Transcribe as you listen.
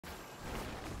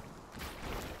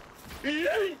Look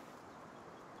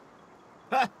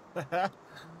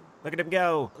at him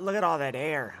go. Look at all that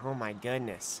air. Oh my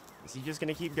goodness. Is he just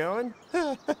gonna keep going?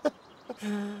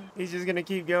 He's just gonna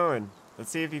keep going. Let's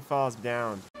see if he falls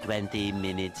down. 20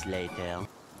 minutes later.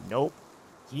 Nope.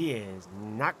 He is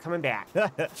not coming back.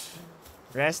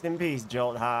 Rest in peace,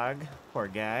 Jolt Hog. Poor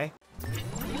guy.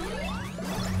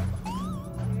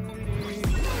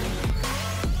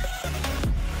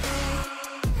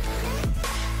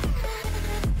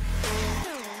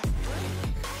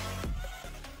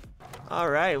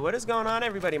 Alright, what is going on,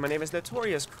 everybody? My name is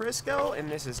Notorious Crisco, and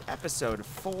this is episode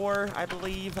 4, I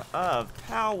believe, of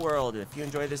Palworld. If you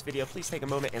enjoyed this video, please take a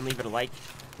moment and leave it a like.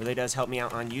 It really does help me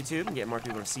out on YouTube and get more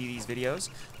people to see these videos.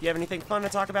 If you have anything fun to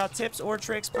talk about, tips or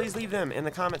tricks, please leave them in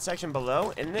the comment section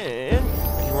below. And then,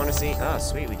 if you want to see... Oh,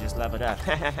 sweet, we just leveled up.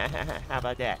 How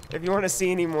about that? If you want to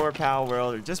see any more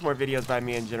Palworld or just more videos by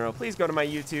me in general, please go to my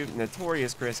YouTube,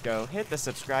 Notorious Crisco, hit the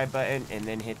subscribe button, and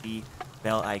then hit the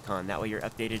bell icon. That way you're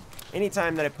updated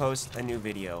anytime that I post a new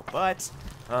video. But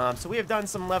so we have done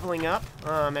some leveling up.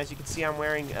 As you can see, I'm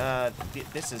wearing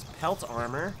this is pelt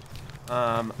armor.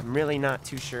 I'm really not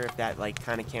too sure if that like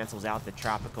kind of cancels out the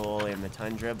tropical and the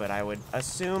tundra, but I would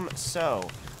assume so.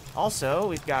 Also,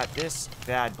 we've got this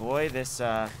bad boy, this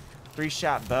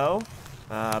 3-shot bow,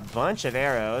 a bunch of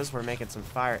arrows. We're making some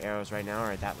fire arrows right now,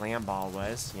 or that lamb ball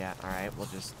was. Yeah, all right, we'll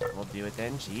do it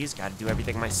then. Jeez, got to do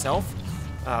everything myself.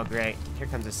 Oh, great. Here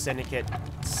comes a syndicate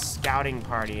scouting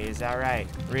party. Is that right?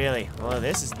 Really? Well,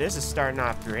 this is starting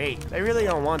off great. They really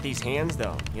don't want these hands,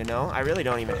 though, you know? I really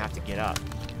don't even have to get up.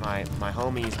 My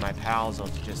homies, my pals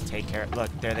will just take care of... Look,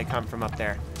 there they come from up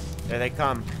there. There they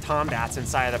come. Tombat's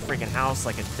inside of the freaking house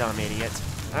like a dumb idiot.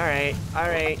 All right, all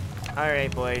right, all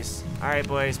right, boys. All right,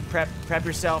 boys. Prep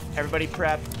yourself. Everybody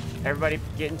prep. Everybody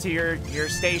get into your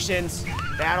stations.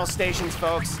 Battle stations,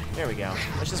 folks. There we go.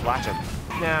 Let's just watch them.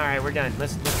 All right, we're done.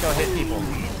 Let's go hit people.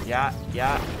 Yeah.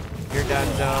 You're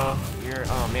done, though.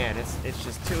 Oh man, it's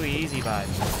just too easy, bud.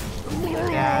 Take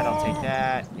that. I'll take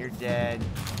that. You're dead.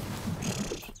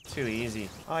 Too easy.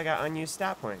 Oh, I got unused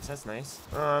stat points. That's nice.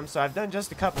 So I've done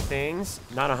just a couple things.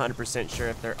 Not 100% sure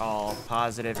if they're all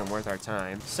positive and worth our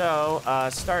time. So,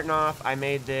 starting off, I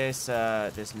made this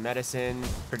this medicine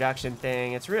production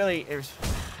thing. It's really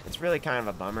kind of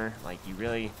a bummer. Like,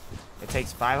 it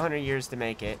takes 500 years to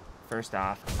make it. First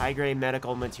off, high-grade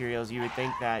medical materials, you would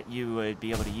think that you would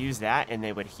be able to use that and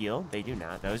they would heal. They do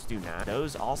not. Those do not.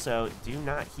 Those also do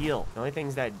not heal. The only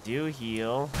things that do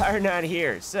heal are not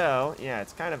here. So, yeah,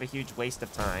 it's kind of a huge waste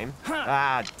of time.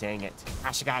 Ah, dang it.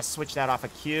 I should gotta switch that off a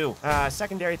queue.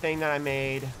 Secondary thing that I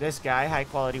made, this guy,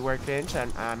 high-quality workbench.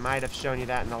 I might have shown you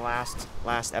that in the last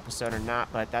episode or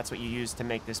not, but that's what you use to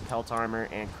make this pelt armor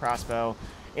and crossbow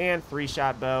and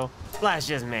 3-shot bow. Let's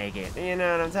just make it. You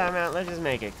know what I'm talking about? Let's just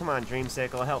make it. Come on,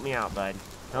 Dreamsicle, help me out, bud.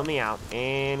 Help me out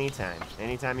anytime.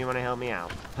 Anytime you want to help me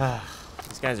out.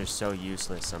 These guys are so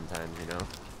useless sometimes, you know?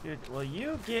 Dude, will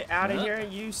you get out of here,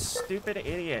 you stupid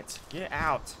idiot? Get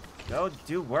out. Go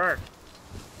do work.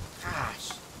 Gosh.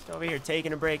 Just over here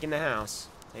taking a break in the house.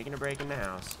 Taking a break in the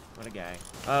house. What a guy.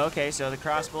 Oh, okay, so the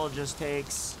crossbow just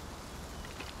takes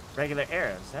regular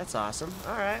arrows. That's awesome.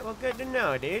 Alright, well, good to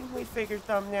know, dude. We figured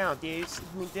something out, dudes.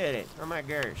 We did it. Oh my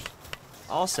gosh.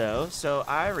 Also, so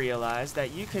I realized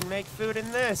that you can make food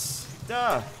in this.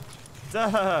 Duh.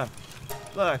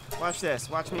 Look, watch this.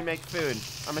 Watch me make food.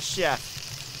 I'm a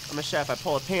chef. I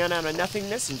pull a pan out of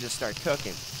nothingness and just start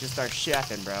cooking. Just start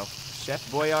chefing, bro. Chef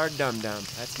Boyard Dum Dum.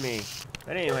 That's me.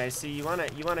 But anyway, see, you wanna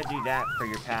do that for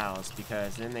your pals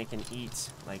because then they can eat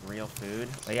like real food.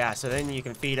 But yeah, so then you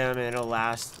can feed them and it'll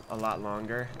last a lot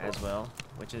longer as well,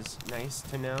 which is nice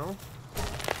to know.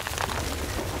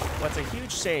 What's a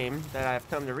huge shame that I've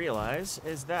come to realize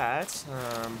is that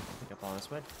pick up all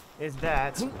this wood. Is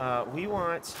that we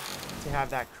want to have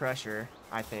that crusher,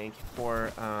 I think,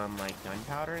 for like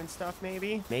gunpowder and stuff.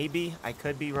 Maybe I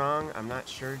could be wrong. I'm not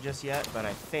sure just yet, but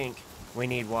I think we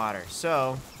need water.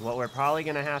 So what we're probably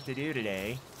gonna have to do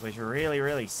today, which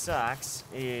really sucks,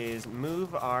 is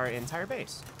move our entire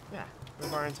base. Yeah,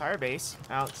 move our entire base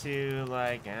out to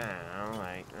like, I don't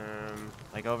know,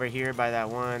 like over here by that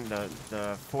one,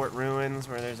 the fort ruins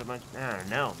where there's a bunch. I don't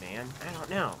know, man. I don't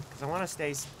know, because I want to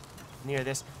stay near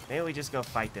this. Maybe we just go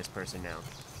fight this person now.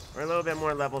 We're a little bit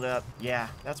more leveled up. Yeah,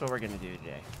 that's what we're gonna do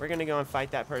today. We're gonna go and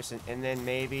fight that person, and then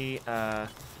maybe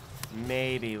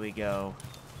we go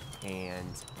and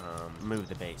move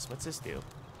the base. What's this do?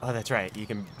 Oh, that's right. You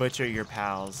can butcher your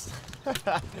pals.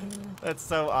 That's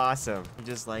so awesome. You're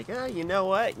just like, oh, you know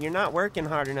what? You're not working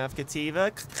hard enough,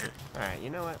 Kativa. All right,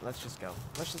 you know what? Let's just go.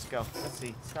 Let's just go. Let's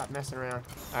see. Stop messing around.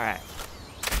 All right.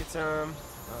 Get some.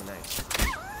 Oh, nice.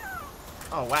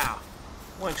 Oh, wow.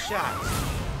 One shot.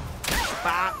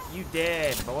 Bop, you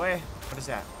dead, boy. What is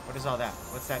that? What is all that?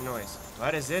 What's that noise?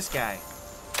 What is this guy?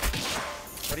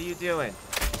 What are you doing?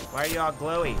 Why are you all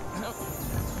glowy?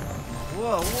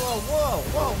 Whoa, whoa, whoa,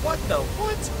 whoa, what the?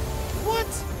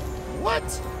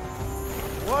 What?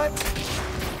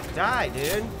 What? Die,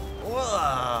 dude.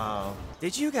 Whoa.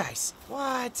 Did you guys?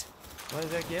 What? What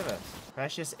did that give us?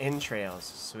 Precious entrails.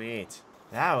 Sweet.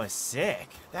 That was sick.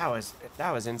 That was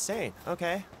insane.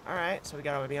 Okay. All right. So we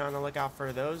gotta be on the lookout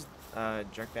for those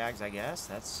jerk bags, I guess.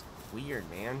 That's weird,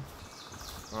 man.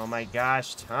 Oh my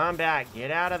gosh, Tombat, get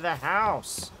out of the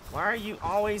house. Why are you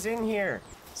always in here?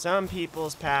 Some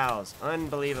people's pals.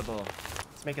 Unbelievable.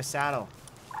 Let's make a saddle.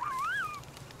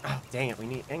 Oh, dang it, we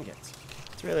need ingots.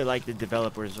 It's really like the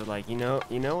developers are like, you know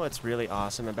what's really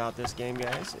awesome about this game,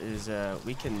 guys, is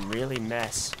we can really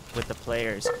mess with the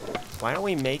players. Why don't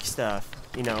we make stuff,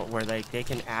 you know, where like they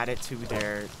can add it to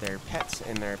their pets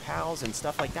and their pals and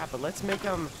stuff like that, but let's make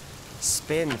them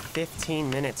spend 15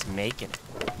 minutes making it,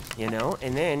 you know,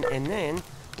 and then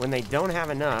when they don't have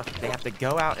enough, they have to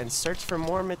go out and search for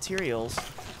more materials,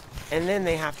 and then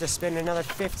they have to spend another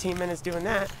 15 minutes doing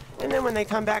that, and then when they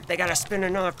come back, they gotta spend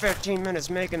another 15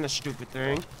 minutes making the stupid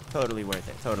thing. Totally worth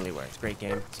it. Totally worth it. Great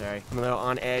game. Sorry, I'm a little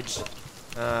on edge,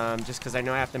 just because I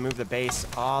know I have to move the base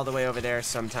all the way over there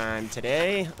sometime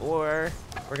today, or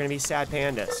we're gonna be sad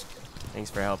pandas.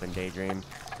 Thanks for helping, Daydream.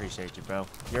 Appreciate you, bro.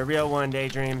 You're a real one,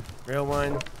 Daydream. Real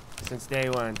one since day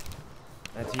one.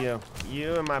 That's you.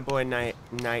 You and my boy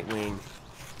Nightwing. You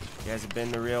guys have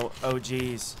been the real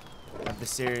OGs of the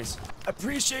series.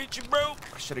 Appreciate you, bro.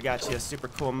 I should have got you a super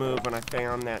cool move when I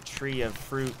found that tree of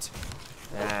fruit.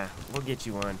 We'll get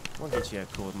you one. We'll get you a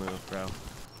cool move, bro.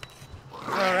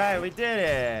 All right, we did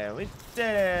it. We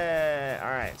did it. All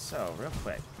right, so real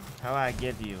quick, how I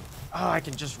give you? Oh, I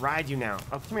can just ride you now.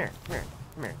 Oh, come here, come here,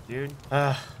 come here, dude.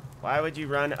 Why would you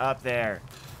run up there?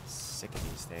 Sick of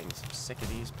these things. I'm sick of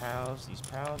these pals. These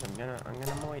pals. I'm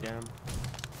gonna moy them.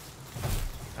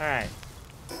 All right.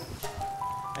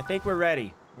 I think we're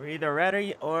ready. We're either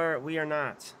ready or we are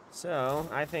not. So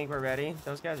I think we're ready.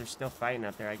 Those guys are still fighting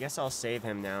up there. I guess I'll save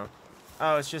him now.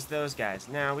 Oh, it's just those guys.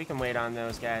 Now we can wait on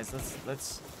those guys.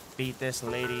 Let's beat this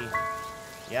lady.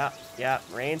 Yep.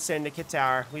 Rain Syndicate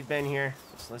Tower. We've been here.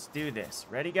 So let's do this.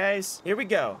 Ready, guys? Here we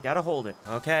go. Gotta hold it.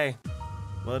 Okay.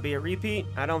 Will it be a repeat?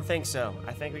 I don't think so.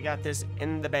 I think we got this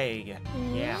in the bag.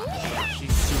 Yeah.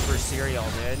 She's super cereal,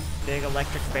 dude. Big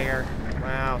electric bear.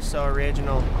 Wow, so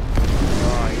original.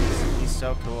 Oh, he's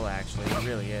so cool, actually. He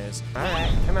really is. All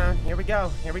right, come on. Here we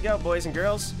go. Here we go, boys and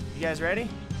girls. You guys ready?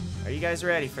 Are you guys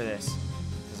ready for this?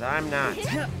 Because I'm not.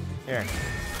 Here.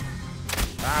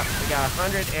 We got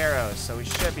 100 arrows, so we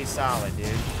should be solid, dude.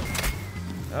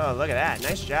 Oh, look at that.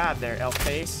 Nice job there, elf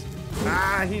face.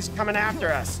 He's coming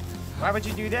after us. Why would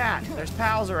you do that? There's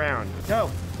pals around.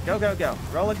 Go.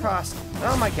 Roll across.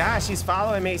 Oh my gosh, he's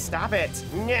following me. Stop it.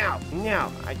 No.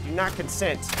 I do not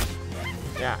consent.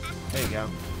 Yeah, there you go.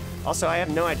 Also, I have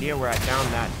no idea where I found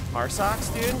that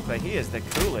Arsox dude, but he is the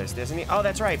coolest, isn't he? Oh,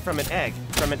 that's right, from an egg.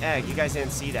 You guys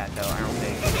didn't see that, though, I don't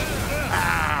think.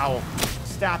 Ow!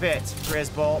 Stop it,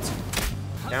 Grizzbolt.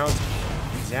 Don't.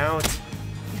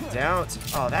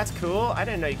 Oh, that's cool. I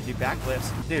didn't know you could do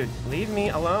backflips. Dude, leave me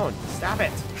alone. Stop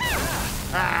it.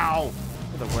 Ow!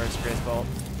 You're the worst, Grizzbolt.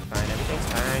 Fine, everything's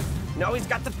fine. No, he's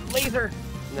got the laser.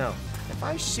 No. If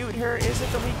I shoot her, is it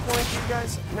the weak point, you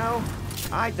guys? No,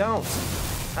 I don't.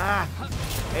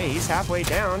 Hey, he's halfway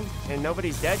down, and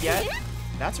nobody's dead yet.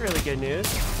 That's really good news.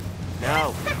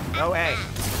 No way.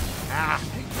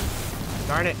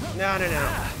 Darn it. No.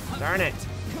 Darn it.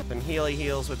 Some healy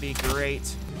heals would be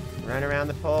great. Run around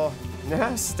the pole.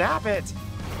 No, stop it.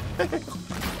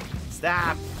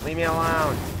 Stop. Leave me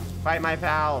alone. Fight my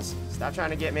pals. Stop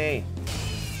trying to get me.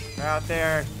 We're out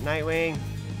there, Nightwing.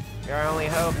 You're our only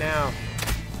hope now.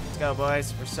 Let's go,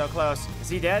 boys. We're so close. Is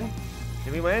he dead?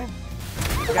 Did we win?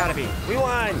 Gotta be. We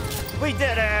won! We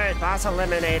did it! Boss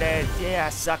eliminated. Yeah,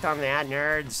 suck on that,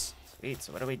 nerds. Sweet,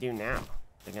 so what do we do now?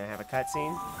 They're gonna have a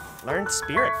cutscene? Learn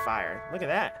Spirit Fire. Look at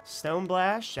that. Stone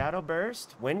Blast, Shadow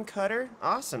Burst, Wind Cutter.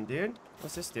 Awesome, dude.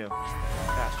 What's this do?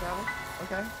 Fast travel?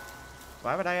 Okay.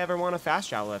 Why would I ever want to fast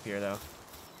travel up here, though?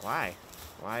 Why?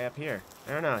 Why up here?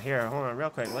 I don't know. Here, hold on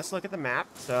real quick. Let's look at the map.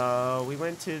 So, we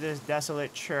went to this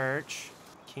desolate church.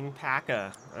 King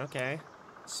Paka. Okay.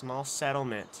 Small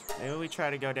settlement. Maybe we try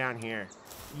to go down here.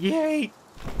 Yay!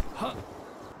 Huh.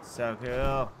 So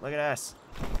cool. Look at us.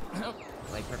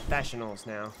 Like professionals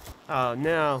now. Oh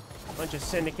no. Bunch of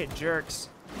syndicate jerks.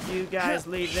 You guys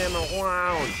leave them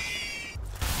alone.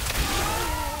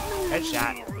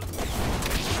 Headshot.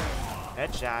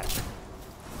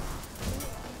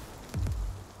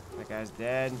 guy's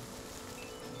dead.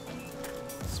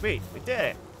 Sweet, we did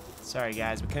it. Sorry,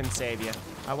 guys, we couldn't save you.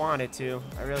 I wanted to.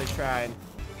 I really tried.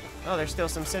 Oh, there's still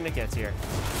some syndicates here.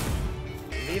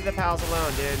 Leave the pals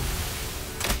alone, dude.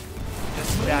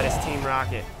 Just as bad as Team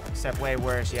Rocket, except way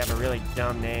worse. You have a really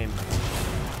dumb name.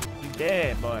 You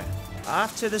did, boy.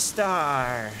 Off to the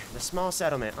star. The small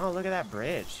settlement. Oh, look at that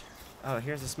bridge. Oh,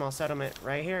 here's a small settlement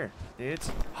right here,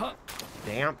 dudes.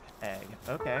 Damp egg.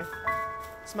 Okay.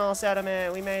 Small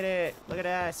settlement. We made it. Look at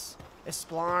us.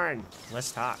 Exploring.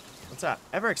 Let's talk. What's up?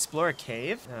 Ever explore a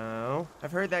cave? No.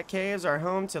 I've heard that caves are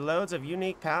home to loads of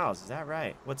unique pals. Is that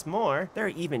right? What's more, there are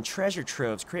even treasure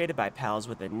troves created by pals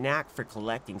with a knack for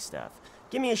collecting stuff.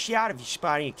 Give me a shout if you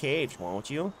spot any caves, won't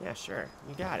you? Yeah, sure.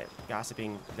 You got it.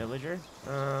 Gossiping villager.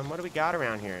 What do we got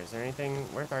around here? Is there anything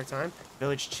worth our time?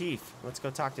 Village chief. Let's go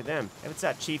talk to them. Hey, what's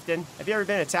up, chieftain? Have you ever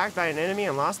been attacked by an enemy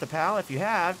and lost a pal? If you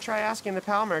have, try asking the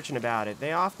pal merchant about it.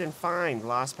 They often find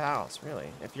lost pals, really.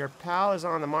 If your pal is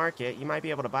on the market, you might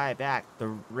be able to buy it back. The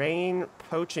Rain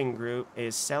Poaching Group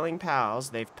is selling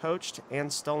pals they've poached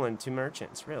and stolen to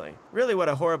merchants, really. Really, what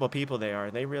a horrible people they are.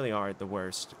 They really are the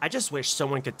worst. I just wish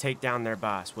someone could take down their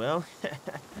boss. Well,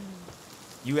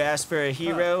 you asked for a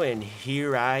hero, and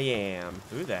here I am.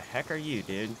 Who the heck are you,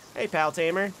 dude? Hey, pal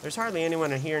tamer. There's hardly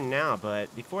anyone here now,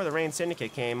 but before the Rain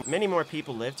Syndicate came, many more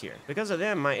people lived here. Because of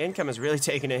them, my income is really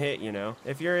taking a hit, you know.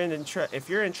 If you're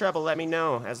in trouble, let me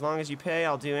know. As long as you pay,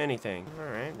 I'll do anything.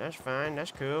 All right, that's fine.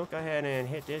 That's cool. Go ahead and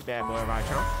hit this bad boy right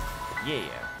now. Yeah.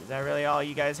 Is that really all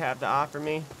you guys have to offer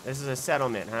me? This is a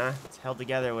settlement, huh? It's held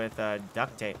together with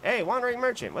duct tape. Hey, wandering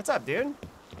merchant. What's up, dude?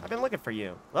 I've been looking for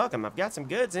you. Welcome, I've got some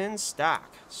goods in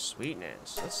stock.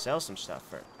 Sweetness. Let's sell some stuff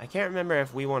first. I can't remember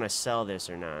if we want to sell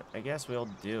this or not. I guess we'll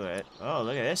do it. Oh,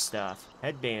 look at this stuff.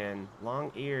 Headband.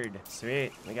 Long-eared.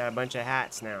 Sweet. We got a bunch of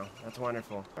hats now. That's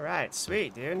wonderful. All right,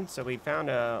 sweet, dude. So we found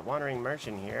a wandering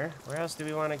merchant here. Where else do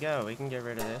we want to go? We can get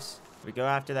rid of this. We go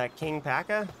after that King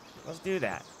Paka? Let's do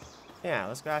that. Yeah,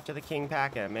 let's go after the King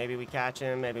Paka. Maybe we catch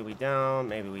him, maybe we don't,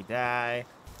 maybe we die.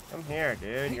 Come here,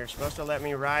 dude. You're supposed to let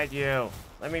me ride you.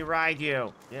 Let me ride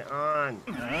you. Get on.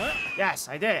 Yes,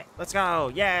 I did it. Let's go.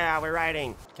 Yeah, we're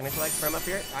riding. Can I collect from up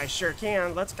here? I sure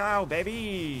can. Let's go,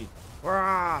 baby. We're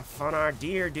off on our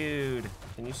deer, dude.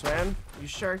 Can you swim? You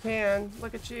sure can.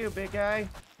 Look at you, big guy.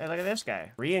 Hey, look at this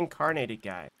guy. Reincarnated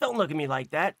guy. Don't look at me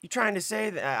like that. You trying to say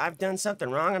that I've done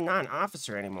something wrong? I'm not an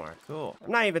officer anymore. Cool.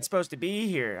 I'm not even supposed to be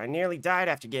here. I nearly died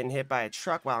after getting hit by a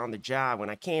truck while on the job.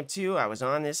 When I came to, I was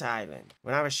on this island.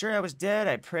 When I was sure I was dead,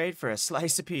 I prayed for a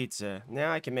slice of pizza.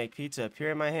 Now I can make pizza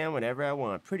appear in my hand whenever I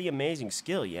want. Pretty amazing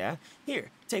skill, yeah? Here,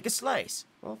 take a slice.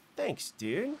 Well, thanks,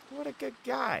 dude. What a good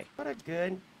guy. What a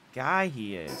good guy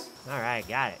he is. All right,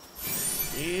 got it.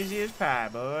 Easy as pie,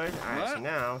 boys. All right, so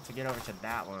now to get over to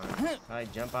that one, probably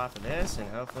jump off of this and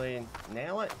hopefully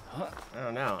nail it. I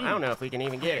don't know. I don't know if we can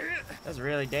even get it. That's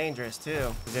really dangerous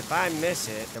too. Because if I miss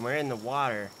it, then we're in the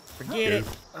water. Forget it.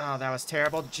 Oh, that was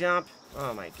terrible. Jump.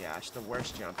 Oh my gosh, the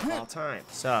worst jump of all time.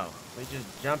 So we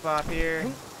just jump off here.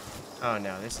 Oh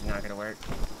no, this is not gonna work.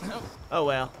 Oh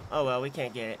well, we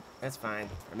can't get it. That's fine.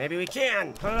 Or maybe we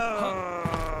can.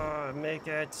 Oh, make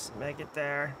it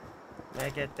there.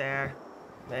 Make it there.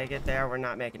 Make it there. We're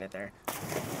not making it there.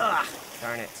 Ugh,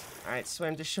 darn it. All right,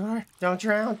 swim to shore. Don't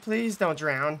drown. Please don't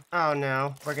drown. Oh,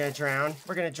 no. We're gonna drown.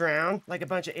 We're gonna drown like a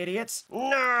bunch of idiots.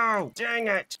 No! Dang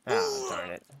it. Oh,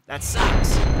 darn it. That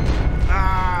sucks.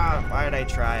 Ah! Why did I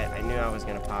try it? I knew I was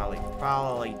gonna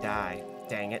probably die.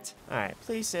 Dang it. All right,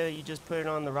 please say that you just put it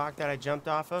on the rock that I jumped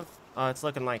off of. Oh, it's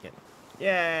looking like it.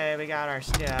 Yay, we got our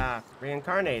stuff.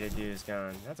 Reincarnated dude's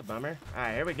gone. That's a bummer. All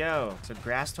right, here we go. So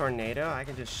grass tornado, I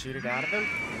can just shoot it out of him.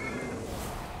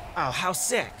 Oh, how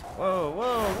sick. Whoa,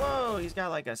 whoa, whoa. He's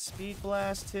got like a speed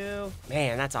blast too.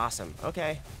 Man, that's awesome.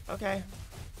 Okay, okay.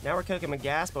 Now we're cooking with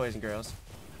gas, boys and girls.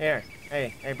 Here,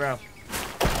 hey, bro.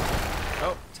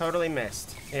 Oh, totally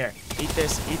missed. Here, eat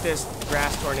this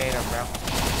grass tornado, bro.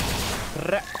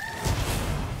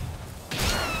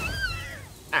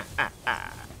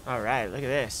 All right, look at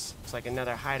this. It's like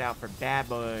another hideout for bad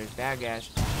boys, bad guys.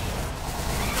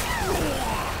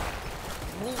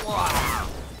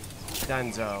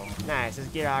 Dunzo. Nice, let's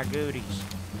get our goodies.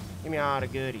 Give me all the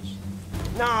goodies.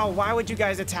 No, why would you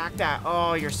guys attack that?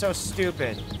 Oh, you're so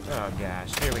stupid. Oh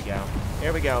gosh, here we go.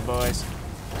 Here we go, boys.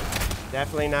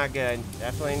 Definitely not good.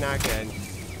 Definitely not good.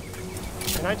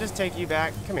 Can I just take you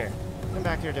back? Come here. Come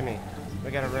back here to me.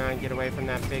 We gotta run, get away from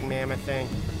that big mammoth thing.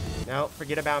 No,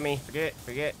 forget about me.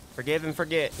 Forgive and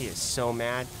forget. He is so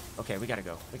mad. Okay, we gotta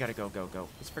go. We gotta go.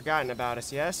 He's forgotten about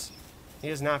us, yes? He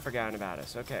has not forgotten about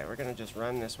us. Okay, we're gonna just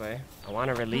run this way. I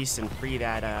wanna release and free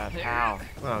that, pal.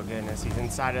 Oh, goodness, he's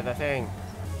inside of the thing.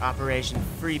 Operation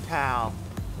Free Pal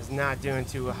is not doing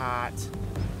too hot.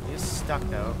 He's stuck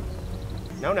though.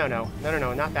 No,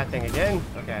 not that thing again.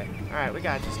 Okay, all right, we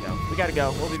gotta just go. We gotta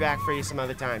go. We'll be back for you some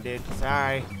other time, dude.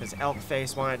 Sorry, this elk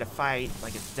face wanted to fight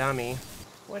like a dummy.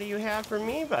 What do you have for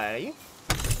me, buddy?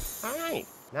 All right,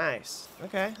 nice.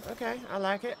 Okay, I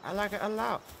like it a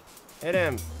lot. Hit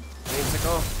him,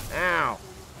 Dreamsicle. Ow.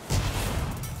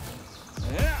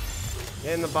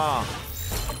 Get in the ball.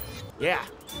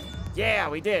 Yeah,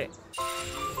 we did it.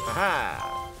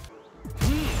 Aha.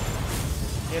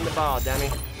 Get in the ball, dummy.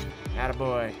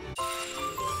 Attaboy.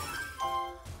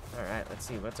 Alright, let's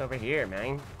see. What's over here,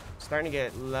 man? Starting to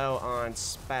get low on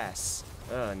space.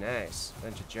 Oh, nice.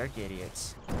 Bunch of jerk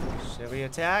idiots. Should we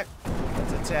attack?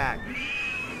 Let's attack.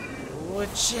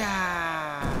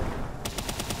 Whatcha?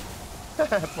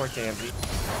 Poor Tansy.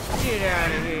 Get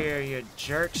out of here, you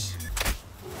jerks.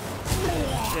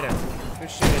 Get him.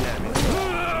 Who's shooting at me?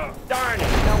 Darn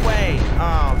it! No way!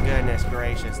 Oh, goodness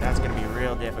gracious. That's gonna be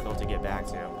real difficult to get back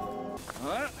to.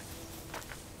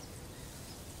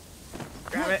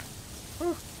 Grab it.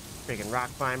 Whew. Freaking rock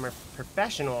climber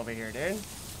professional over here, dude.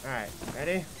 Alright,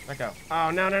 ready? Let go. Oh,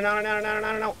 no.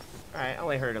 Alright,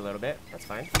 only hurt a little bit. That's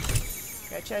fine.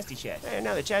 Got a chesty chest. Hey,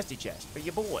 another chesty chest. For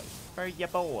your boy.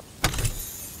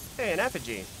 Hey, an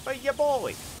effigy. For your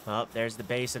boy. Oh, there's the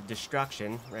base of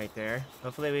destruction right there.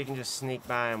 Hopefully we can just sneak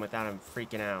by him without him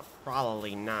freaking out.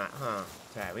 Probably not, huh?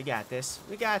 Alright, we got this.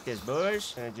 We got this,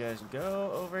 boys. Gonna just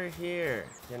go over here.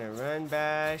 Gonna run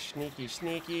by,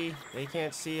 sneaky. They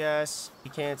can't see us. We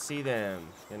can't see them.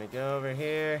 Gonna go over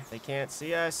here. They can't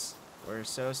see us. We're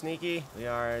so sneaky. We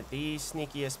are the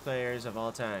sneakiest players of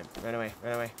all time. Run away.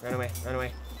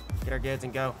 Get our goods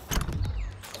and go.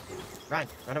 Run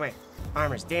away.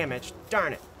 Armor's damaged.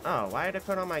 Darn it. Oh, why did I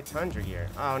put on my tundra gear?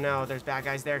 Oh no, there's bad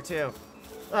guys there too.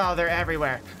 Oh, they're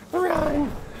everywhere. Run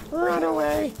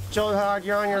away. Jolt Hog,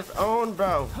 you're on your own,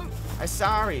 bro. I'm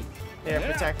sorry. Here,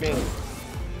 protect me.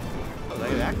 Oh, look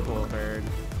at that cool bird.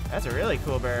 That's a really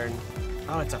cool bird.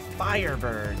 Oh, it's a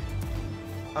firebird.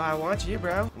 Oh, I want you,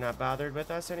 bro. You're not bothered with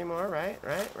us anymore, right?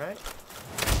 Alright,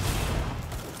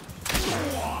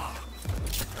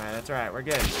 that's alright. We're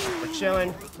good. We're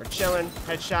chilling.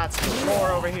 Headshots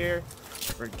galore over here.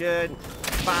 We're good.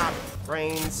 Bop.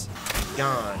 Brains.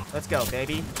 Gone. Let's go,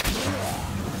 baby.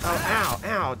 Oh,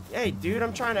 ow. Hey, dude,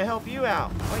 I'm trying to help you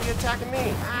out. Why are you attacking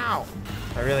me? Ow.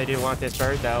 I really do want this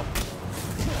bird, though.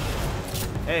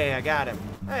 Hey, I got him.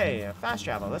 Hey, fast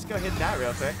travel. Let's go hit that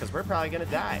real quick, because we're probably going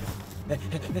to die.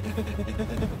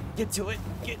 Get to it.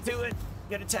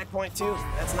 Get a tech point, too.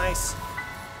 That's nice.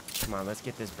 Come on, let's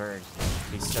get this bird.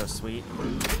 He's so sweet.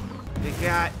 We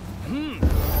got...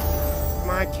 Come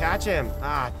on, catch him.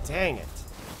 Ah, dang it.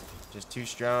 Just too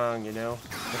strong, you know.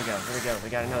 Here we go. We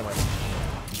got another one.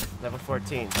 Level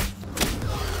 14.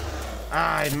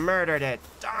 Ah, I murdered it.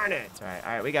 Darn it. All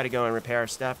right. We got to go and repair our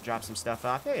stuff, drop some stuff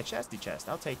off. Hey, a chesty chest.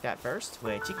 I'll take that first.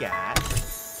 What you got?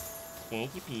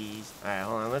 Thank you, peas. All right,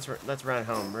 hold on. Let's run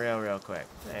home real quick.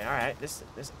 Hey, all right. This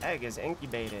egg is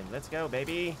incubated. Let's go,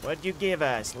 baby. What'd you give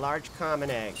us? Large common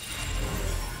egg.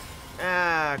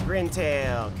 Ah,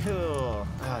 Grintail. Cool.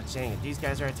 Oh, dang it. These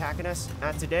guys are attacking us?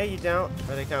 Not today, you don't.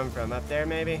 Where they come from? Up there,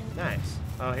 maybe? Nice.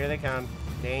 Oh, here they come.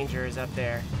 Danger is up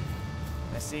there.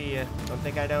 I see you. Don't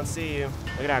think I don't see you.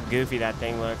 Look at how goofy that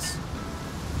thing looks.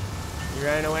 You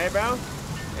running away, bro?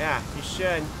 Yeah, you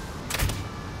should.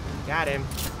 Got him.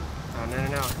 Oh,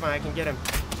 no. Come on, I can get him.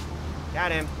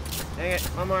 Got him. Dang it.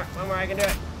 One more, I can do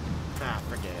it. Ah,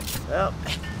 forget it. Well,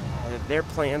 their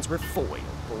plans were foiled,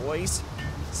 boys.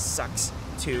 Sucks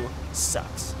to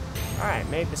sucks. All right,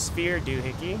 made the sphere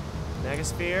doohickey. Mega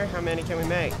sphere, how many can we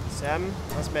make? 7?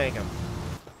 Let's make them.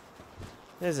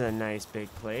 This is a nice big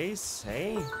place,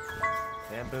 hey?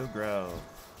 Bamboo Grove.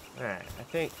 All right,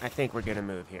 I think we're gonna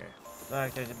move here.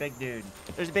 Look, there's a big dude.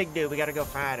 We gotta go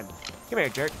fight him. Come here,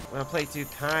 jerk. We don't play too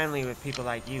kindly with people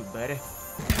like you, buddy.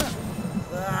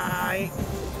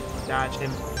 Dodged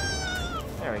him.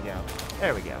 There we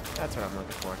go. That's what I'm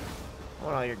looking for. I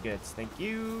want all your goods. Thank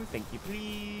you,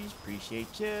 please.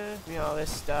 Appreciate you. Give me all this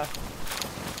stuff.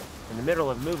 In the middle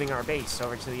of moving our base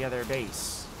over to the other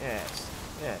base.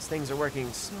 Yes, things are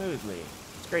working smoothly.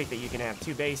 It's great that you can have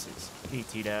 2 bases.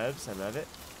 BT dubs, I love it.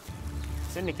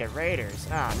 Syndicate Raiders.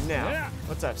 Ah, no.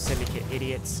 What's up, Syndicate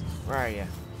idiots? Where are you?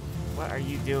 What are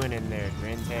you doing in there,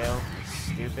 Grintail?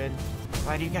 Stupid.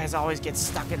 Why do you guys always get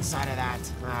stuck inside of that?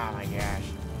 Oh my gosh.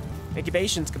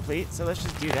 Incubation's complete, so let's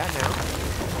just do that now.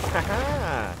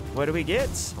 Haha! What do we get?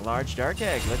 A large dark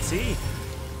egg. Let's see.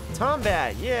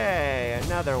 Tombat! Yay!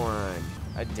 Another one.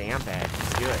 A damp egg.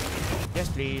 Let's do it. Yes,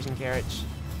 please, and carrots.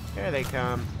 Here they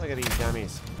come. Look at these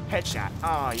dummies. Headshot.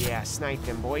 Oh, yeah. Snipe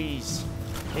them, boys.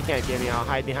 They can't get me. I'll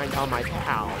hide behind all my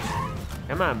pals.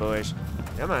 Come on, boys.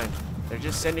 Come on. They're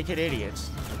just syndicate idiots.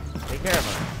 Take care of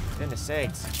them. Goodness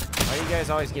sakes. Why are you guys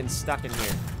always getting stuck in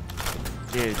here?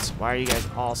 Dudes, why are you guys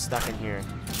all stuck in here?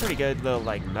 Pretty good little,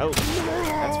 like, moat.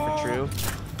 That's for true.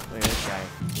 Look at this guy.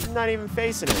 He's not even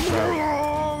facing it,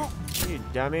 bro. You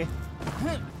dummy.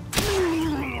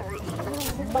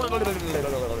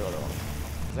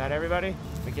 Is that everybody?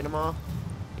 Did we get them all?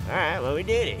 Alright, well, we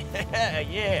did it.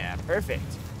 Yeah, perfect.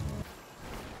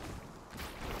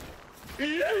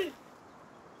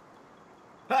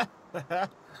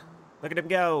 Look at him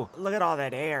go. Look at all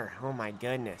that air. Oh my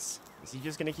goodness. Is he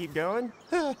just gonna keep going?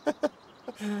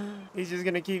 He's just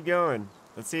gonna keep going.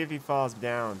 Let's see if he falls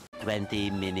down.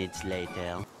 20 minutes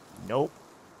later. Nope.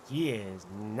 He is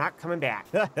not coming back.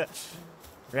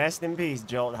 Rest in peace,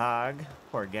 Jolt Hog.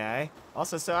 Poor guy.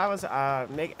 Also, so I was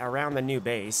around the new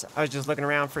base. I was just looking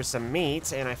around for some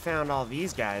meat, and I found all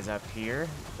these guys up here.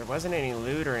 There wasn't any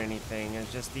loot or anything.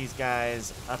 It's just these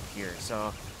guys up here.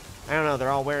 So, I don't know. They're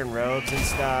all wearing robes and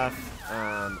stuff.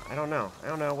 I don't know. I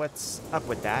don't know what's up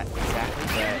with that exactly,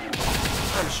 but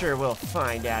I'm sure we'll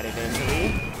find out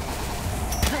eventually.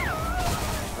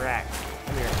 Right.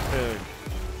 Come here, food.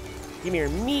 Give me your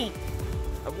meat.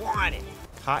 I want it.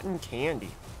 Cotton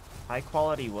candy. High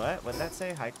quality what? What'd that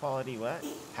say? High quality what?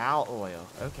 Pal oil.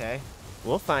 Okay.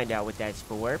 We'll find out what that's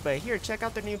for. But here, check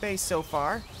out the new base so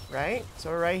far, right? So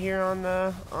we're right here on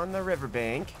the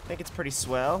riverbank. I think it's pretty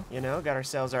swell. You know, got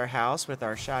ourselves our house with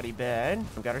our shoddy bed.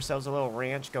 We've got ourselves a little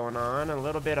ranch going on. A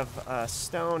little bit of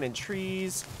stone and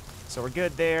trees. So we're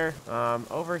good there.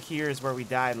 Over here is where we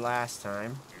died last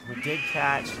time. We did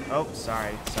catch... Oh,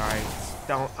 sorry.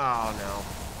 Don't... Oh, no.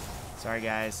 Sorry,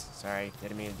 guys. Sorry.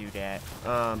 Didn't mean to do that.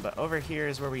 But over here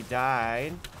is where we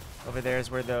died. Over there is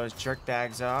where those jerk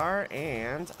bags are.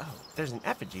 And... Oh, there's an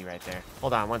effigy right there.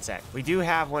 Hold on one sec. We do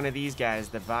have one of these guys.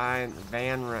 The Van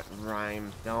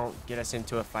Rhyme. Don't get us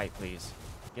into a fight, please.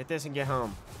 Get this and get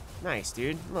home. Nice,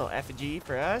 dude. A little effigy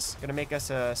for us. Gonna make us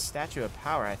a statue of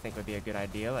power, I think would be a good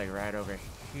idea. Like right over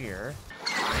here.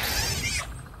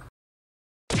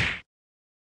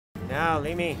 No,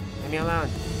 leave me alone.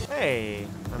 Hey,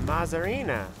 a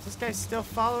Mazzarina. Is this guy still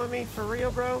following me for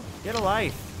real, bro? Get a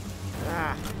life.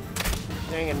 Ah,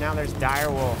 dang it, now there's dire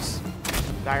wolves.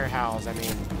 Dire howls, I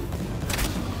mean.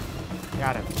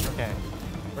 Got him, okay.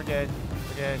 We're good.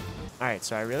 All right,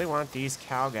 so I really want these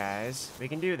cow guys. We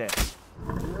can do this.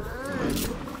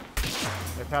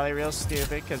 They're probably real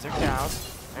stupid because they're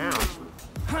cows. Ow.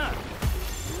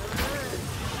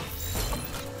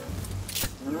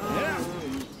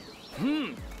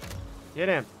 Get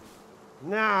him.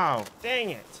 No.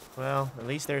 Dang it. Well, at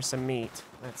least there's some meat.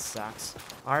 That sucks.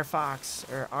 R Fox,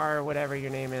 or R whatever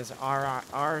your name is.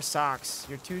 R Socks.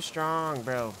 You're too strong,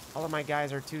 bro. All of my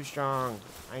guys are too strong.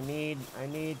 I need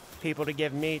people to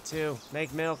give meat to.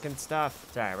 Make milk and stuff.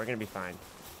 It's alright, we're gonna be fine.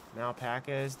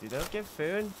 Alpacas. Do those give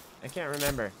food? I can't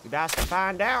remember. We about to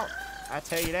find out. I'll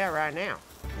tell you that right now.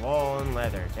 Wool and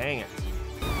leather. Dang it.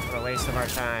 What a waste of our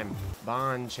time.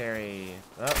 Bond cherry.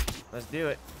 Oh, let's do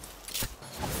it.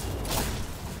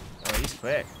 Oh, he's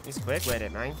quick. He's quick with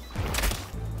it, man.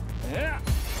 Get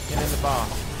in the ball.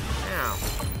 Ow.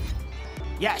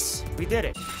 Yes, we did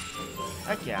it.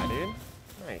 Heck yeah, dude.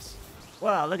 Nice.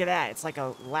 Whoa, look at that. It's like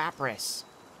a lapras.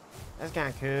 That's kind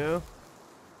of cool.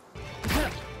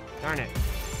 Darn it.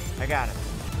 I got him.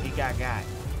 He got. I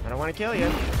don't want to kill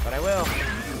you, but I will.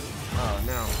 Oh,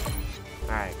 no.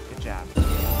 Alright, good job.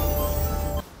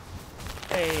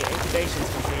 Hey, incubation's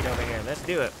complete over here. Let's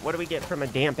do it. What do we get from a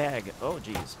damp egg? Oh,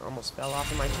 geez. Almost fell off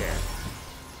of my chair.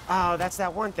 Oh, that's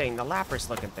that one thing. The lapras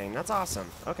looking thing. That's awesome.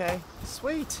 Okay.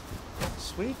 Sweet.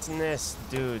 Sweetness,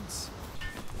 dudes.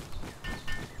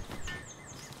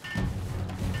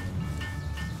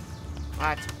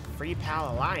 What? Free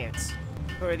Pal Alliance?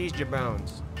 Who are these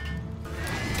jabrones?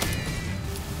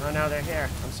 Oh no, they're here.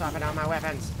 I'm swapping out my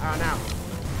weapons. Oh no.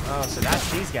 Oh, so that's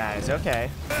these guys. Okay.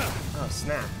 Oh,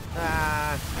 snap.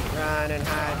 Run and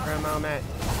hide for a moment.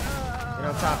 Get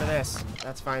on top of this.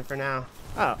 That's fine for now.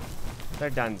 Oh,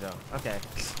 they're donezo. Okay.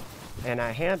 And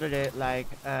I handled it like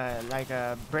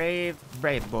a brave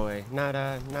boy, not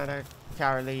a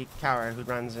cowardly coward who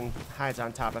runs and hides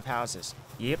on top of houses.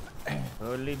 Yep,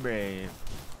 totally brave.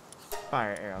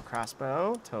 Fire arrow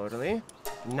crossbow, totally.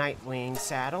 Nightwing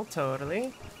saddle,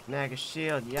 totally. Mega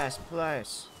shield, yes,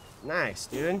 plus. Nice,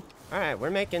 dude. All right, we're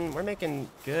making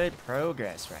good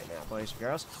progress right now, boys and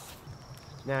girls.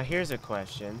 Now here's a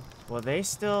question. Will they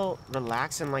still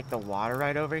relax in like the water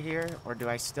right over here? Or do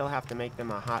I still have to make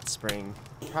them a hot spring?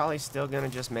 Probably still gonna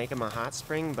just make them a hot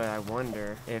spring, but I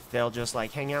wonder if they'll just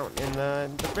like hang out in the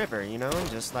river, you know?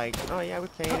 Just like, oh yeah, we're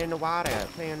playing in the water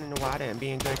and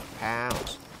being good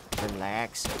pals.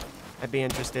 Relax. I'd be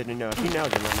interested to know. If you know,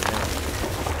 then let me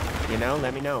know. You know,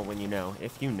 let me know when you know.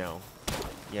 If you know.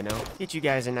 You know? Get you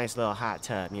guys a nice little hot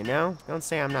tub, you know? Don't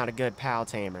say I'm not a good pal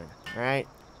tamer, alright?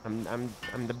 I'm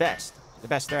the best. The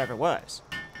best there ever was.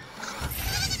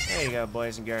 There you go,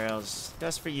 boys and girls.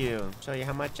 Just for you. Show you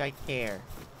how much I care.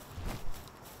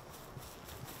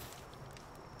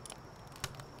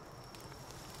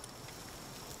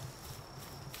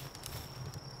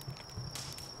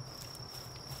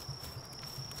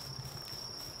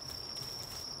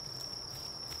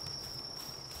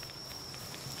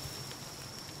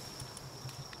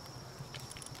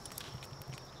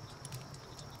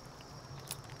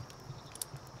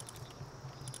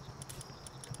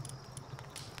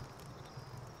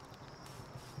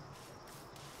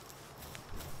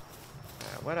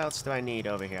 What else do I need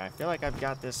over here? I feel like I've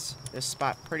got this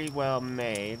spot pretty well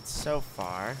made so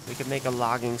far. We could make a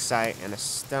logging site and a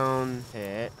stone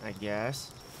pit, I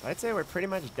guess. But I'd say we're pretty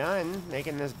much done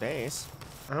making this base.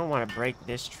 I don't want to break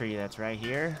this tree that's right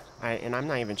here. And I'm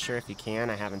not even sure if you can.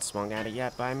 I haven't swung at it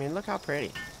yet, but I mean, look how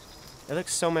pretty. It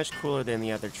looks so much cooler than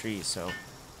the other trees, so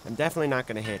I'm definitely not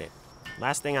going to hit it.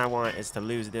 Last thing I want is to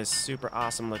lose this super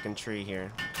awesome looking tree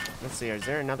here. Let's see, is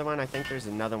there another one? I think there's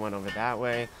another one over that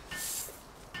way.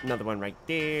 Another one right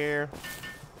there.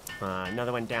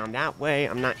 Another one down that way.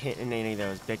 I'm not hitting any of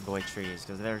those big boy trees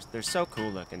because they're so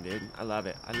cool looking, dude. I love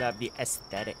it. I love the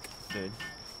aesthetic, dude.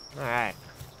 Alright.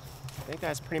 I think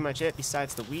that's pretty much it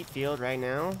besides the wheat field right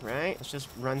now, right? Let's just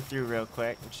run through real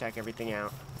quick and check everything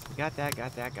out. We got that.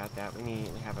 We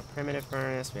have a primitive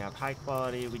furnace, we have high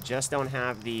quality. We just don't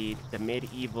have the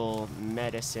medieval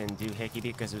medicine doohickey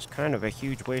because it's kind of a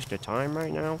huge waste of time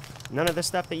right now. None of the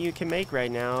stuff that you can make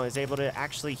right now is able to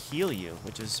actually heal you,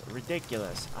 which is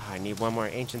ridiculous. I need one more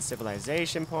ancient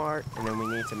civilization part, and then we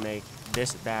need to make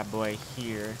this bad boy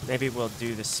here. Maybe we'll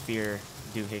do the sphere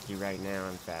doohickey right now,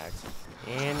 in fact.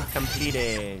 And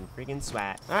completed. Freaking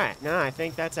swat. Alright, no, I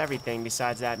think that's everything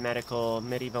besides that medieval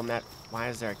met. Why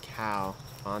is there a cow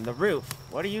on the roof?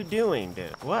 What are you doing,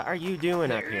 dude? What are you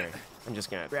doing up here? I'm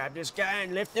just gonna grab this guy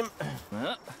and lift him.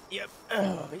 Yep.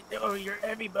 Oh, you're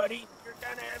heavy, buddy. You're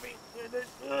kinda heavy.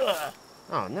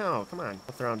 Oh, no, come on.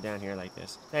 We'll throw him down here like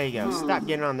this. There you go. Stop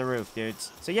getting on the roof,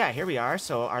 dudes. So, yeah, here we are.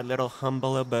 So, our little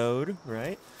humble abode,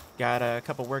 right? Got a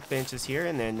couple workbenches here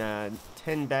and then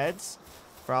 10 beds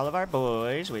for all of our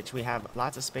boys, which we have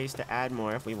lots of space to add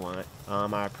more if we want.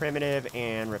 Our primitive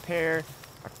and repair,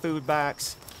 our food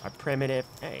box, our primitive.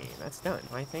 Hey, that's done.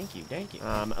 Why, thank you.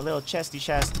 A little chesty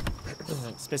chest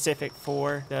specific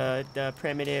for the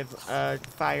primitive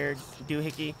fired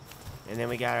doohickey. And then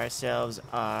we got ourselves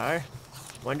our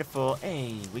wonderful.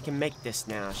 Hey, we can make this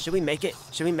now. Should we make it?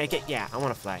 Yeah, I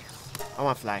want to fly.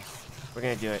 We're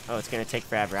gonna do it. Oh, it's gonna take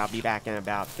forever. I'll be back in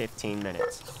about 15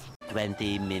 minutes.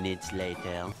 20 minutes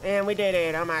later. And we did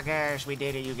it. Oh my gosh, we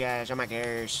did it, you guys. Oh my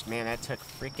gosh. Man, that took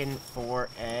freaking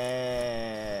forever,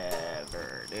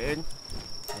 dude.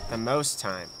 The most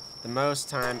time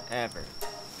ever.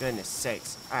 Goodness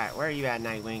sakes. Alright, where are you at,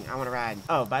 Nightwing? I want to ride.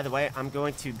 Oh, by the way, I'm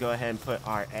going to go ahead and put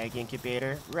our egg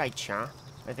incubator right here.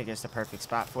 I think it's the perfect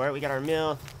spot for it. We got our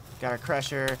mill. Got our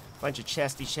crusher, bunch of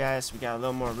chesty chests. We got a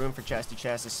little more room for chesty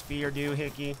chests. A sphere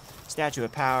doohickey, statue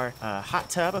of power, a hot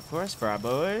tub, of course, for our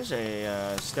boys.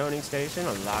 A stoning station,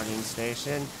 a logging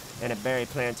station, and a berry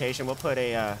plantation. We'll put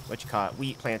a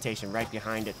wheat plantation right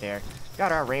behind it there.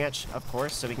 Got our ranch, of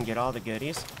course, so we can get all the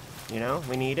goodies. You know,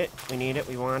 we need it.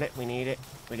 We want it. We need it.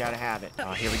 We gotta have it.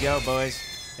 Oh, here we go, boys.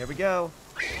 Here we go.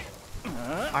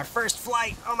 Our first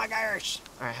flight. Oh my gosh.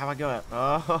 All right, how I go up?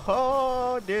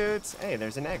 Oh, dudes. Hey,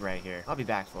 there's an egg right here. I'll be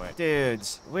back for it.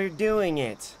 Dudes, we're doing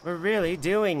it. We're really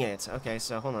doing it. Okay,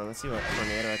 so hold on. Let's see what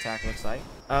tornado attack looks like.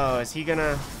 Oh, does he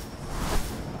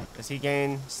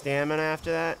gain stamina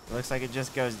after that? It looks like it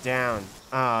just goes down.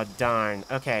 Oh, darn.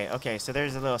 Okay, so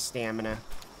there's a little stamina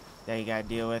that you gotta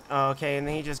deal with. Oh, okay, and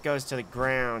then he just goes to the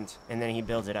ground, and then he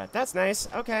builds it up. That's nice.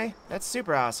 Okay, that's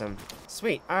super awesome.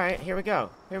 Sweet. All right, here we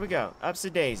go. Ups to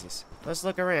daisies. Let's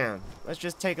look around. Let's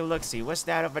just take a look-see. What's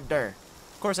that over there?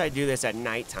 Of course, I do this at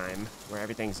nighttime, where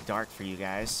everything's dark for you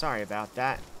guys. Sorry about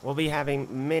that. We'll be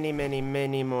having many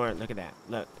more. Look at that.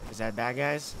 Look, is that bad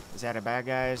guys? Is that a bad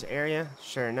guys area?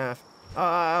 Sure enough.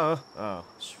 Oh,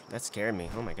 that scared me.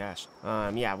 Oh my gosh.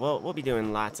 Yeah, we'll be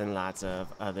doing lots and lots of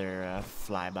other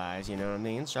flybys, you know what I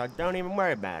mean? So don't even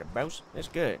worry about it, bros. It's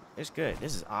good.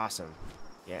 This is awesome.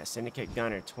 Yeah, Syndicate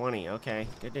Gunner 20. Okay,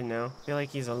 good to know. Feel like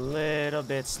he's a little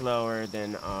bit slower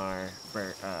than our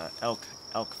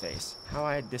elk face. How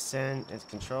I descend is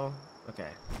control. Okay.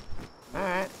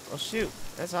 Alright, well shoot.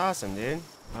 That's awesome, dude.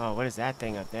 Oh, what is that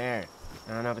thing up there?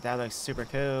 I don't know, but that looks super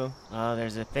cool. Oh,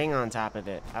 there's a thing on top of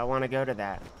it. I want to go to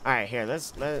that. All right, here,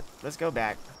 let's go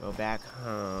back. Go back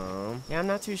home. Yeah, I'm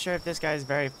not too sure if this guy's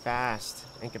very fast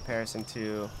in comparison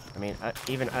to, I mean,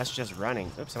 even us just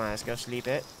running. Oops, come on, let's go sleep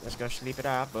it. Let's go sleep it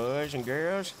off, boys and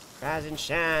girls. Rise and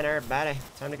shine, everybody.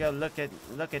 Time to go look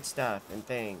at stuff and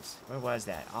things. Where was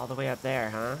that? All the way up there,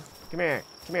 huh? Come here,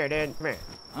 dude. Come here.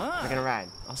 We're gonna ride.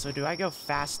 Also, do I go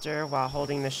faster while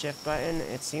holding the shift button?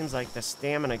 It seems like the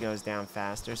stamina goes down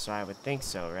faster, so I would think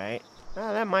so, right?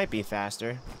 Oh, that might be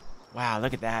faster. Wow,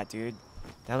 look at that, dude.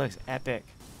 That looks epic.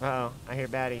 Uh-oh, I hear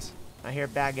baddies. I hear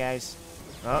bad guys.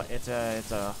 Oh, it's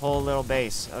a whole little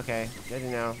base. Okay, good to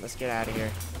know. Let's get out of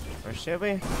here. Or should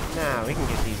we? Nah, we can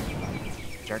get these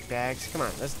jerk bags. Come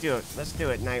on, let's do it. Let's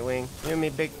do it, Nightwing. You and me,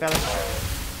 big fella.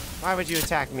 Why would you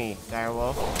attack me,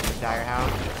 Direwolf or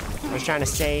Direhound? I was trying to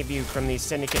save you from these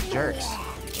syndicate jerks.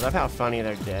 I love how funny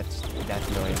their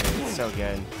death noises. It's so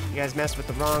good. You guys messed with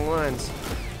the wrong ones.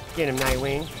 Get him,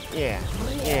 Nightwing. Yeah.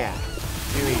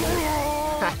 Too easy.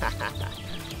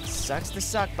 Sucks to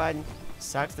suck, bud.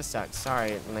 Sucks to suck.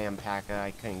 Sorry, Lampaka,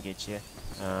 I couldn't get you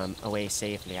away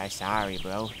safely. I'm sorry,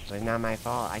 bro. But it's not my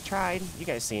fault. I tried. You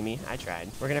guys see me. I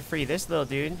tried. We're gonna free this little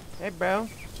dude. Hey, bro.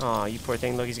 Oh, you poor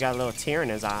thing. Look, he's got a little tear in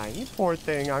his eye. You poor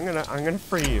thing. I'm gonna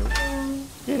free you.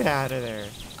 Get out of there.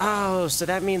 Oh, so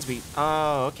that means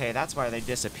oh, okay. That's why they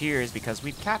disappear, is because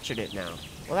we've captured it now.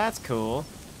 Well, that's cool.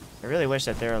 I really wish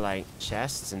that there were, like,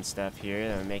 chests and stuff here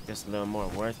that would make this a little more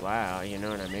worthwhile, you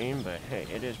know what I mean? But, hey,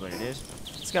 it is what it is.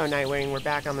 Let's go, Nightwing. We're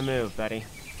back on the move, buddy.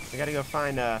 We gotta go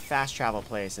find a fast travel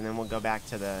place, and then we'll go back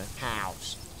to the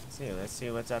house. Let's see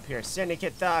what's up here.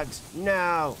 Syndicate thugs!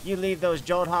 No! You leave those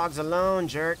jolt hogs alone,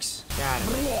 jerks. Got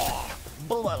him.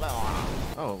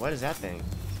 Oh, what is that thing?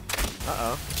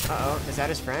 Uh-oh. Is that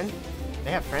his friend?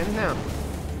 They have friends now.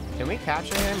 Can we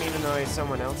capture him even though he's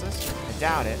someone else's? I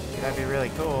doubt it. That'd be really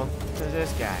cool. Who's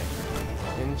this guy?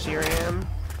 Didn't cheer him?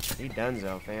 He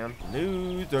donezo, fam.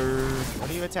 Loser. What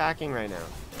are you attacking right now?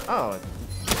 Oh,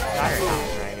 Dire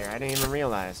Hound right here. I didn't even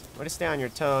realize. Way to stay on your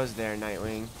toes there,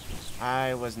 Nightwing.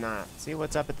 I was not. See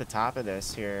what's up at the top of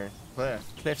this here.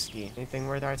 Cliffski. Anything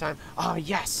worth our time? Oh,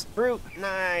 yes! Brute!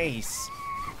 Nice!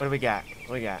 What do we got?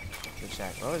 Let's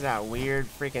check. What was that weird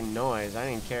freaking noise? I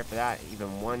didn't care for that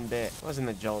even one bit. It wasn't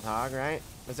the jolt hog, right?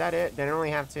 Was that it? Did it only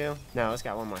have two? No, it's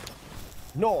got one more.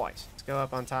 Noise! Let's go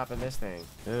up on top of this thing.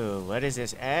 Ooh, what is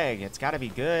this egg? It's gotta be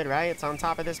good, right? It's on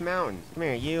top of this mountain. Come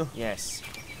here, you. Yes.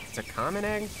 It's a common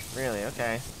egg? Really?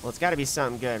 Okay. Well, it's gotta be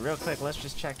something good. Real quick, let's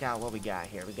just check out what we got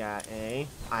here. We got a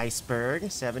iceberg,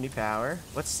 70 power.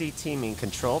 What's CT mean?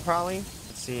 Control, probably?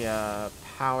 Let's see,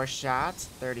 power shot,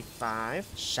 35.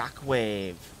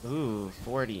 Shockwave. Ooh,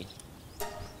 40.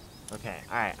 Okay,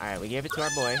 alright. We gave it to our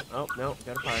boy. Oh, no,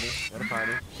 go to party.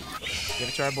 Give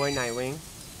it to our boy Nightwing.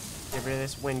 Get rid of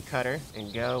this wind cutter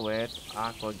and go with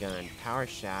aqua gun. Power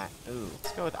shot. Ooh,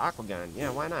 let's go with aqua gun.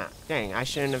 Yeah, why not? Dang, I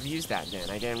shouldn't have used that then.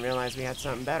 I didn't realize we had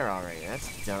something better already.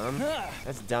 That's dumb.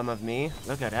 That's dumb of me.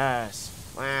 Look at us.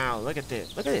 Wow, look at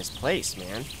this. Look at this place,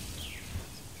 man.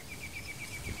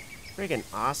 Freaking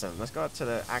awesome. Let's go up to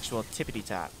the actual tippity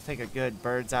top. Take a good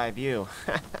bird's eye view.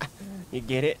 You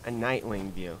get it? A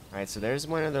Nightwing view. Alright, so there's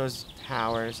one of those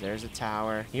towers. There's a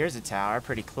tower. Here's a tower.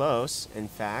 Pretty close, in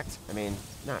fact. I mean,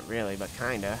 not really, but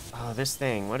kinda. Oh, this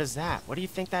thing. What is that? What do you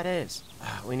think that is?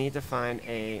 We need to find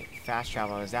a fast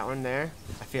travel. Is that one there?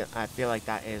 I feel like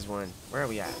that is one. Where are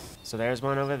we at? So there's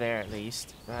one over there, at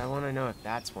least. But I want to know if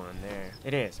that's one there.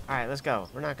 It is. Alright, let's go.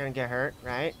 We're not gonna get hurt,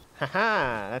 right?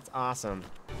 Haha! That's awesome.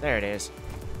 There it is.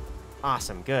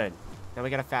 Awesome. Good. Now we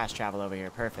got a fast travel over here.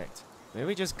 Perfect. Maybe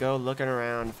we just go looking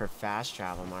around for fast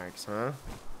travel marks, huh?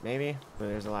 Maybe? But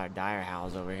there's a lot of dire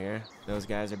howls over here. Those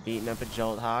guys are beating up a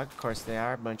jolt hog. Of course they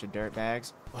are. A bunch of dirt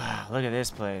bags. Wow, look at this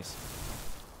place.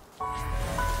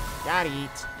 Gotta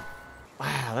eat.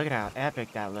 Wow, look at how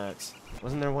epic that looks.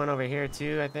 Wasn't there one over here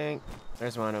too, I think?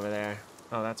 There's one over there.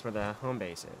 Oh, that's where the home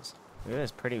base is. Look at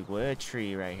this pretty wood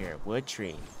tree right here. Wood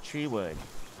tree. Tree wood.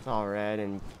 It's all red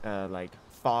and like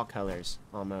fall colors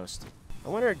almost. I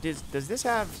wonder, does this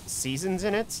have seasons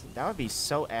in it? That would be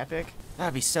so epic. That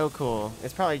would be so cool.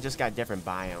 It's probably just got different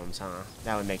biomes, huh?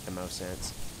 That would make the most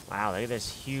sense. Wow, look at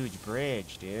this huge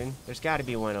bridge, dude. There's got to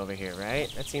be one over here,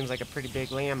 right? That seems like a pretty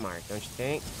big landmark, don't you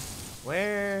think?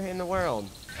 Where in the world?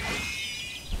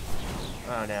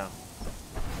 Oh, no.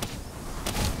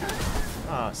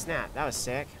 Oh, snap. That was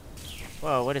sick.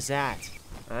 Whoa, what is that?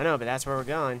 I know, but that's where we're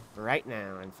going. Right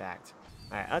now, in fact.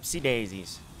 Alright, upsy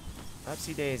daisies.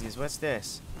 Upsy daisies, what's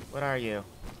this? What are you?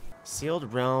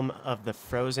 Sealed Realm of the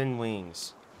Frozen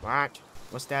Wings. What?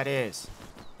 What's that is?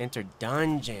 Enter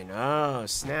dungeon. Oh,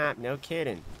 snap. No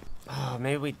kidding. Oh,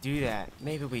 maybe we do that.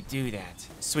 Maybe we do that.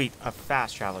 Sweet. A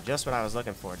fast travel. Just what I was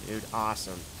looking for, dude.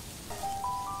 Awesome.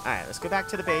 Alright, let's go back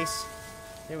to the base.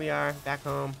 Here we are, back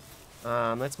home.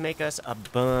 Let's make us a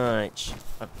bunch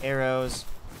of arrows.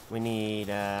 We need,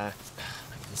 look at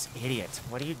this idiot.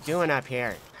 What are you doing up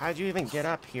here? How'd you even get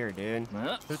up here, dude?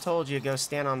 Who told you to go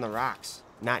stand on the rocks?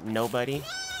 Not nobody.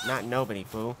 Not nobody,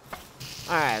 fool.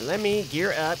 Alright, let me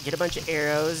gear up, get a bunch of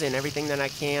arrows and everything that I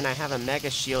can. I have a mega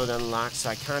shield unlocked, so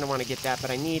I kind of want to get that, but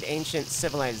I need ancient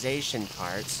civilization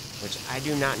parts, which I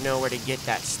do not know where to get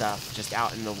that stuff just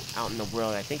out in the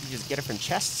world. I think you just get it from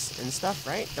chests and stuff,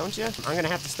 right? Don't you? I'm going to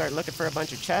have to start looking for a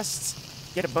bunch of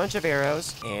chests, get a bunch of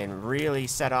arrows, and really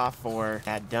set off for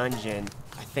that dungeon.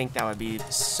 I think that would be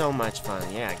so much fun.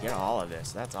 Yeah, get all of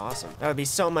this. That's awesome. That would be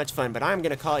so much fun, but I'm going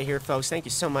to call it here, folks. Thank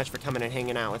you so much for coming and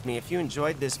hanging out with me. If you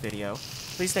enjoyed this video,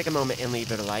 please take a moment and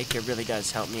leave it a like. It really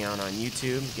does help me out on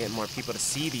YouTube, get more people to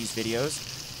see these videos.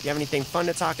 If you have anything fun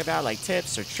to talk about, like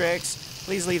tips or tricks,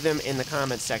 please leave them in the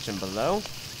comments section below.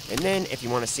 And then, if you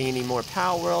want to see any more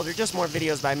Palworld or just more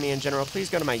videos by me in general, please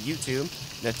go to my YouTube,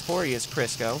 Notorious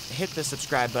Crisco, hit the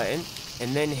subscribe button,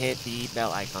 and then hit the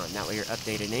bell icon. That way you're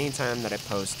updated anytime that I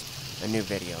post a new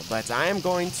video. But I am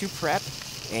going to prep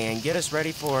and get us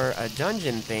ready for a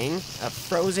dungeon thing of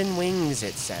frozen wings,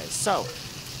 it says. So,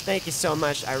 thank you so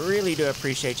much. I really do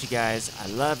appreciate you guys. I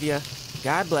love you.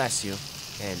 God bless you.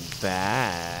 And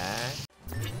bye.